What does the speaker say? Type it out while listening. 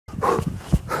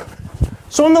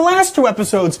So in the last two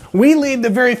episodes, we laid the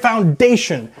very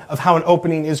foundation of how an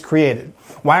opening is created.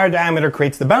 Wire diameter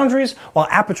creates the boundaries, while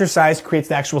aperture size creates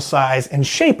the actual size and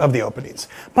shape of the openings.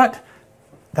 But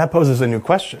that poses a new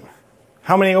question.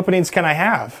 How many openings can I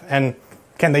have? And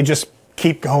can they just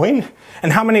keep going?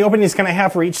 And how many openings can I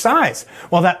have for each size?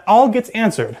 Well, that all gets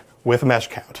answered with mesh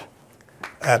count.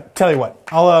 Tell you what,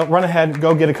 I'll run ahead,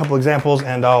 go get a couple examples,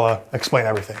 and I'll explain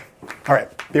everything. All right,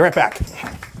 be right back.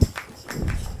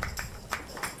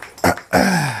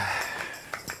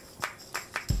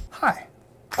 Hi.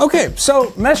 Okay,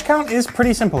 so mesh count is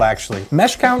pretty simple actually.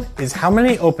 Mesh count is how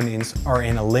many openings are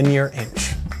in a linear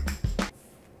inch.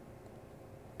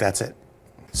 That's it.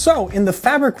 So in the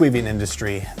fabric weaving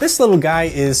industry, this little guy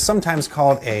is sometimes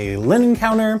called a linen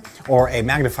counter, or a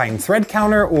magnifying thread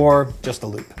counter, or just a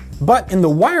loop. But in the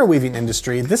wire weaving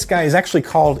industry, this guy is actually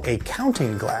called a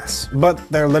counting glass, but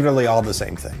they're literally all the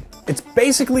same thing. It's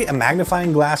basically a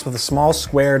magnifying glass with a small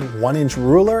squared 1-inch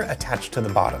ruler attached to the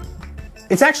bottom.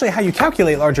 It's actually how you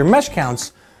calculate larger mesh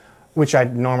counts, which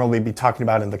I'd normally be talking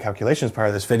about in the calculations part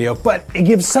of this video, but it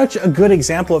gives such a good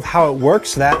example of how it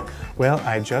works that, well,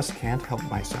 I just can't help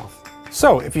myself.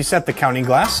 So if you set the counting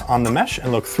glass on the mesh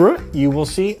and look through it, you will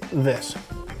see this.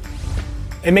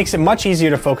 It makes it much easier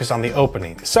to focus on the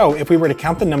opening. So if we were to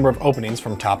count the number of openings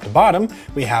from top to bottom,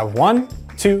 we have 1,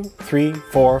 2, 3,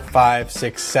 4, 5,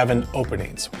 6, 7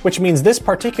 openings, which means this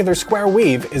particular square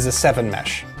weave is a 7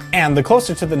 mesh. And the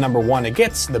closer to the number 1 it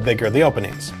gets, the bigger the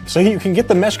openings. So you can get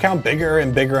the mesh count bigger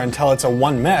and bigger until it's a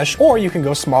 1 mesh, or you can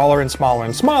go smaller and smaller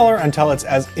and smaller until it's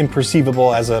as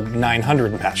imperceivable as a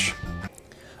 900 mesh.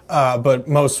 But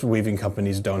most weaving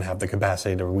companies don't have the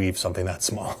capacity to weave something that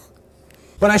small.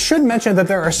 But I should mention that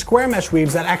there are square mesh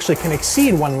weaves that actually can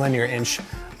exceed 1 linear inch,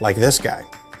 like this guy.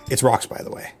 It's rocks, by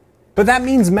the way. But that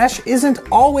means mesh isn't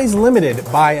always limited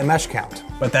by a mesh count.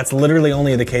 But that's literally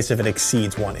only the case if it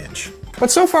exceeds 1 inch. But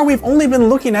so far we've only been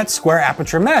looking at square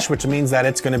aperture mesh, which means that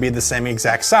it's going to be the same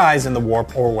exact size in the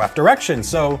warp or weft direction.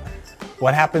 So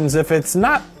what happens if it's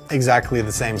not exactly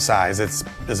the same size?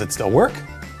 Does it still work?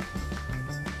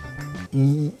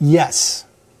 Yes,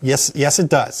 it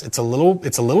does. It's a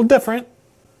little different.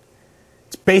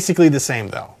 It's basically the same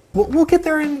though. We'll get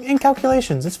there in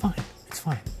calculations. It's fine. It's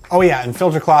fine. Oh yeah, and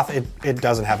filter cloth, it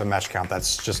doesn't have a mesh count.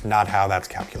 That's just not how that's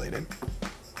calculated.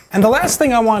 And the last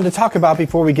thing I wanted to talk about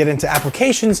before we get into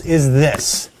applications is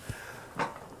this.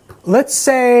 Let's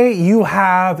say you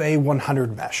have a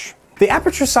 100 mesh. The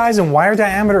aperture size and wire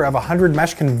diameter of 100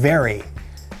 mesh can vary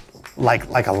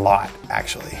like a lot,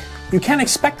 actually. You can't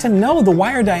expect to know the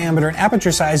wire diameter and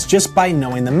aperture size just by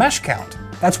knowing the mesh count.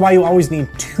 That's why you always need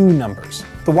 2 numbers.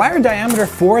 The wire diameter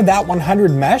for that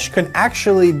 100 mesh could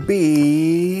actually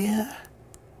be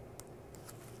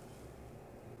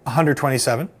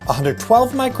 127,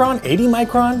 112 micron, 80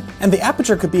 micron, and the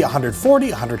aperture could be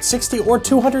 140, 160, or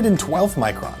 212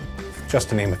 micron, just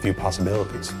to name a few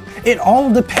possibilities. It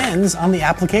all depends on the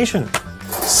application.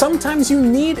 Sometimes you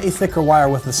need a thicker wire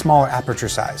with a smaller aperture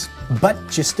size,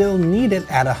 but you still need it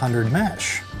at 100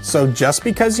 mesh. So just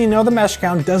because you know the mesh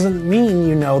count doesn't mean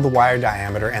you know the wire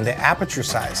diameter and the aperture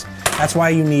size. That's why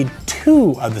you need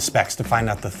 2 of the specs to find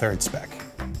out the 3rd spec.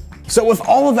 So with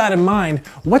all of that in mind,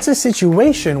 what's a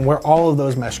situation where all of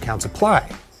those mesh counts apply?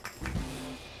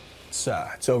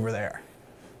 It's over there.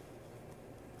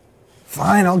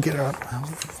 Fine, I'll get her up.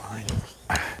 Fine.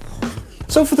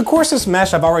 So for the coarses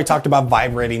mesh, I've already talked about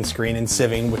vibrating screen and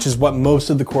sieving, which is what most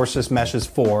of the coarses mesh is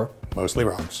for, mostly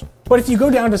rocks. But if you go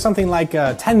down to something like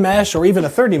a 10 mesh or even a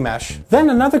 30 mesh, then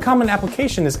another common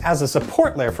application is as a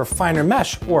support layer for finer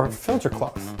mesh or filter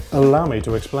cloth. Allow me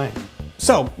to explain.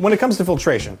 So when it comes to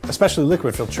filtration, especially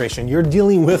liquid filtration, you're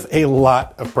dealing with a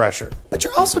lot of pressure, but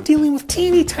you're also dealing with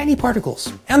teeny tiny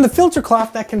particles. And the filter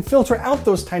cloth that can filter out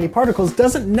those tiny particles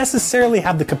doesn't necessarily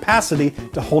have the capacity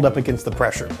to hold up against the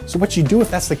pressure. So what you do if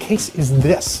that's the case is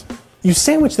this. You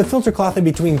sandwich the filter cloth in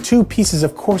between 2 pieces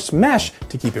of coarse mesh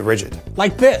to keep it rigid.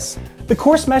 Like this. The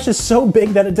coarse mesh is so big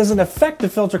that it doesn't affect the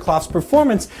filter cloth's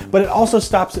performance, but it also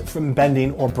stops it from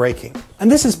bending or breaking. And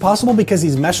this is possible because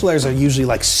these mesh layers are usually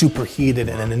like superheated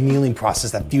and an annealing process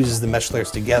that fuses the mesh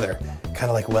layers together, kind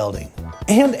of like welding.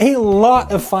 And a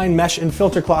lot of fine mesh and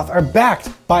filter cloth are backed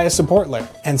by a support layer.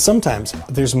 And sometimes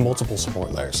there's multiple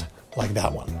support layers, like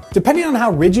that one. Depending on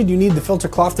how rigid you need the filter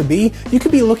cloth to be, you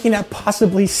could be looking at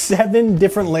possibly 7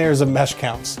 different layers of mesh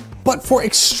counts. But for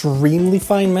extremely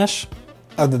fine mesh,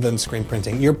 other than screen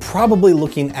printing, you're probably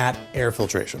looking at air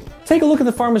filtration. Take a look at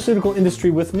the pharmaceutical industry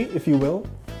with me, if you will.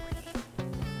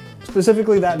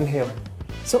 Specifically that inhaler.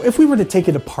 So if we were to take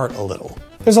it apart a little,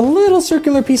 there's a little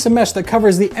circular piece of mesh that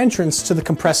covers the entrance to the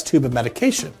compressed tube of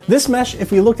medication. This mesh,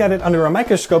 if we looked at it under a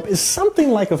microscope, is something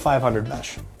like a 500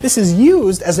 mesh. This is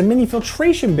used as a mini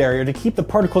filtration barrier to keep the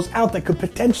particles out that could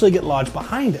potentially get lodged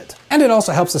behind it. And it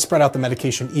also helps to spread out the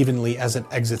medication evenly as it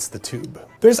exits the tube.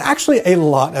 There's actually a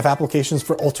lot of applications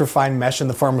for ultrafine mesh in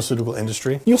the pharmaceutical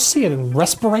industry. You'll see it in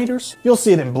respirators. You'll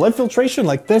see it in blood filtration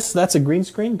like this. That's a green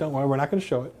screen. Don't worry, we're not going to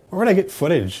show it. We're going to get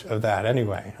footage of that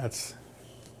anyway.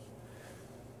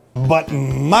 But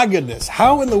my goodness,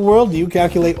 how in the world do you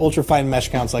calculate ultrafine mesh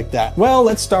counts like that? Well,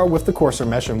 let's start with the coarser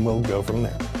mesh and we'll go from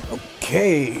there.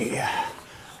 Okay.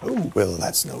 Oh, well,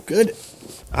 that's no good.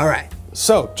 All right.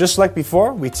 So just like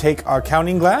before, we take our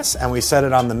counting glass and we set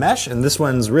it on the mesh, and this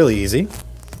one's really easy.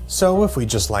 So if we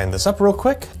just line this up real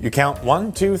quick, you count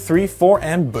 1, 2, 3, 4,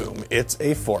 and boom, it's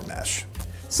a 4 mesh.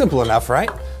 Simple enough, right?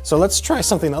 So let's try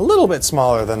something a little bit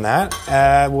smaller than that.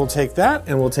 We'll take that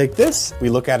and we'll take this. We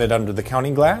look at it under the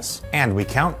counting glass and we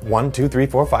count 1, 2, 3,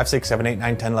 4, 5, 6, 7, 8,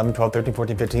 9, 10, 11, 12, 13,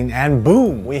 14, 15, and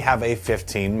boom, we have a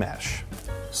 15 mesh.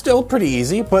 Still pretty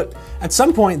easy, but at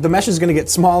some point the mesh is going to get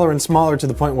smaller and smaller to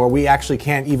the point where we actually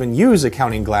can't even use a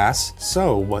counting glass.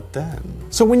 So what then?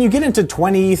 So when you get into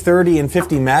 20, 30, and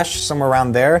 50 mesh, somewhere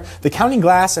around there, the counting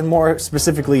glass, and more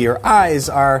specifically your eyes,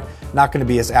 are not going to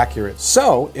be as accurate.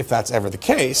 So if that's ever the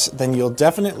case, then you'll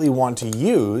definitely want to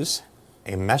use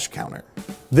a mesh counter.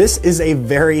 This is a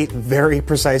very, very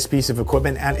precise piece of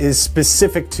equipment and is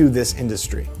specific to this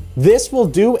industry. This will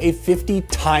do a 50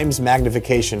 times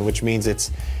magnification, which means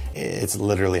it's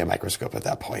literally a microscope at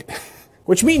that point.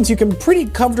 Which means you can pretty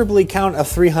comfortably count a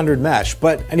 300 mesh,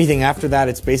 but anything after that,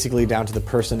 it's basically down to the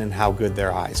person and how good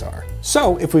their eyes are.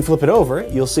 So if we flip it over,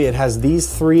 you'll see it has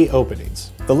these 3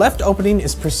 openings. The left opening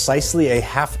is precisely a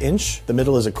 1/2 inch, the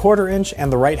middle is a 1/4 inch,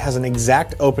 and the right has an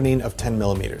exact opening of 10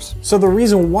 millimeters. So the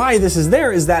reason why this is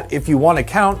there is that if you want to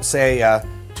count, say,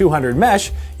 200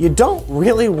 mesh, you don't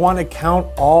really want to count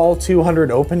all 200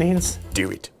 openings.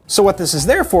 Do it. So what this is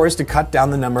there for is to cut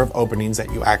down the number of openings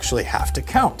that you actually have to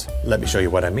count. Let me show you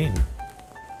what I mean.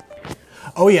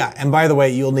 Oh yeah, and by the way,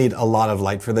 you'll need a lot of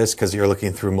light for this because you're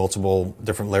looking through multiple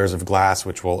different layers of glass,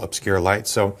 which will obscure light.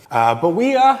 So, but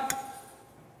we got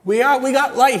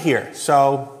light here.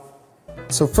 So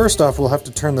first off, we'll have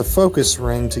to turn the focus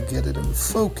ring to get it in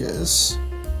focus.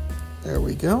 There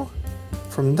we go.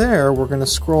 From there, we're going to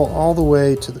scroll all the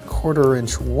way to the 1/4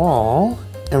 inch wall.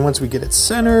 And once we get it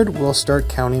centered, we'll start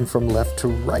counting from left to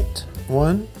right.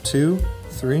 1, 2,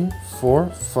 3, 4,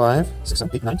 5, 6,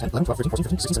 7, 8, 9, 10, 11, 12, 13, 14,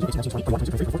 15, 16, 17, 18, 19, 20, 21,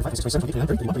 22, 23, 24, 25, 26, 27,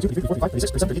 28, 29, 30, 31, 32, 33, 34, 35,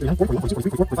 36, 37, 38, 39, 40, 41, 42,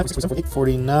 43, 44, 45, 46, 47, 48,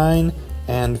 49,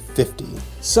 and 50.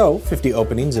 So 50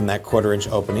 openings in that 1/4 inch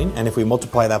opening. And if we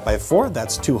multiply that by 4,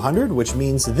 that's 200, which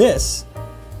means this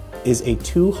is a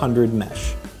 200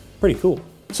 mesh. Pretty cool.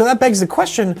 So that begs the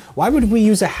question, why would we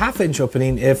use a 1/2 inch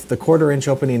opening if the 1/4 inch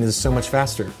opening is so much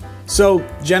faster? So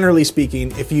generally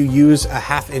speaking, if you use a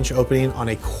 1/2 inch opening on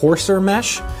a coarser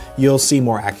mesh, you'll see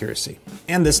more accuracy.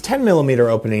 And this 10 millimeter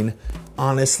opening,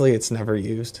 honestly, it's never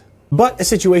used. But a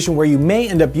situation where you may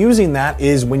end up using that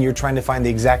is when you're trying to find the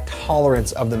exact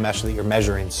tolerance of the mesh that you're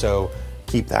measuring. So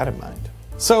keep that in mind.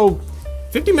 So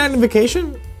 50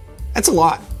 magnification, that's a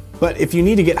lot. But if you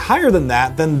need to get higher than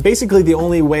that, then basically the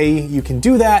only way you can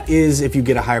do that is if you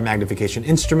get a higher magnification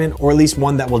instrument, or at least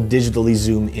one that will digitally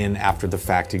zoom in after the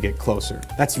fact to get closer.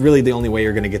 That's really the only way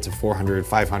you're going to get to 400,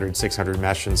 500, 600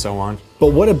 mesh and so on.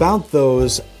 But what about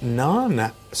those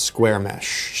non-square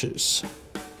meshes?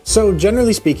 So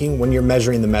generally speaking, when you're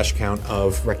measuring the mesh count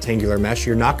of rectangular mesh,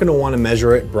 you're not going to want to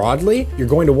measure it broadly. You're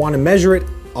going to want to measure it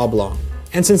oblong.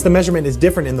 And since the measurement is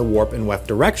different in the warp and weft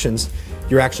directions,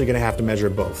 you're actually going to have to measure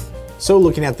both. So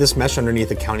looking at this mesh underneath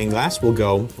the counting glass, we'll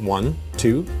go 1,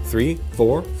 2, 3,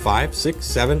 4, 5, 6,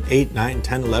 7, 8, 9,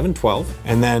 10, 11, 12.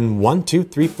 And then 1, 2,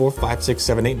 3, 4, 5, 6,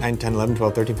 7, 8, 9, 10, 11,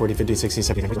 12, 13, 14, 15, 16,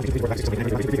 17, 18, 19, 20, 21, 22, 23,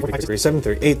 24, 25, 26, 27,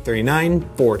 38, 39,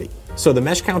 40. So the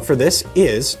mesh count for this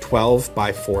is 12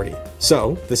 by 40.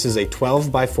 So this is a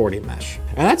 12 by 40 mesh.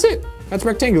 And that's it. That's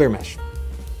rectangular mesh.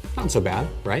 Not so bad,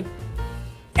 right?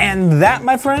 And that,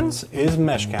 my friends, is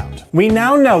mesh count. We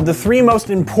now know the 3 most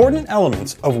important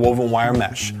elements of woven wire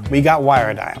mesh. We got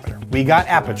wire diameter, we got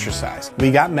aperture size,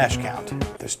 we got mesh count.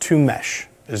 There's 2 mesh.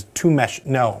 There's 2 mesh.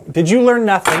 No. Did you learn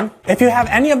nothing? If you have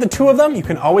any of the 2 of them, you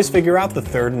can always figure out the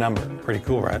 3rd number. Pretty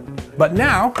cool, right? But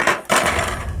now,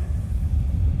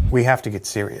 we have to get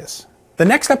serious. The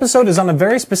next episode is on a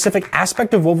very specific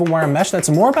aspect of woven wire mesh that's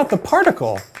more about the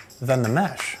particle than the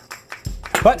mesh.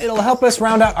 But it'll help us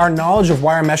round out our knowledge of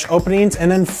wire mesh openings and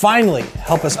then finally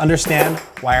help us understand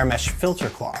wire mesh filter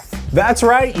cloth. That's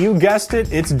right, you guessed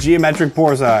it, it's geometric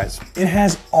pore size. It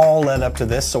has all led up to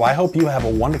this, so I hope you have a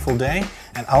wonderful day,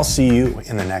 and I'll see you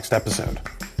in the next episode.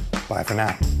 Bye for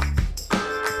now.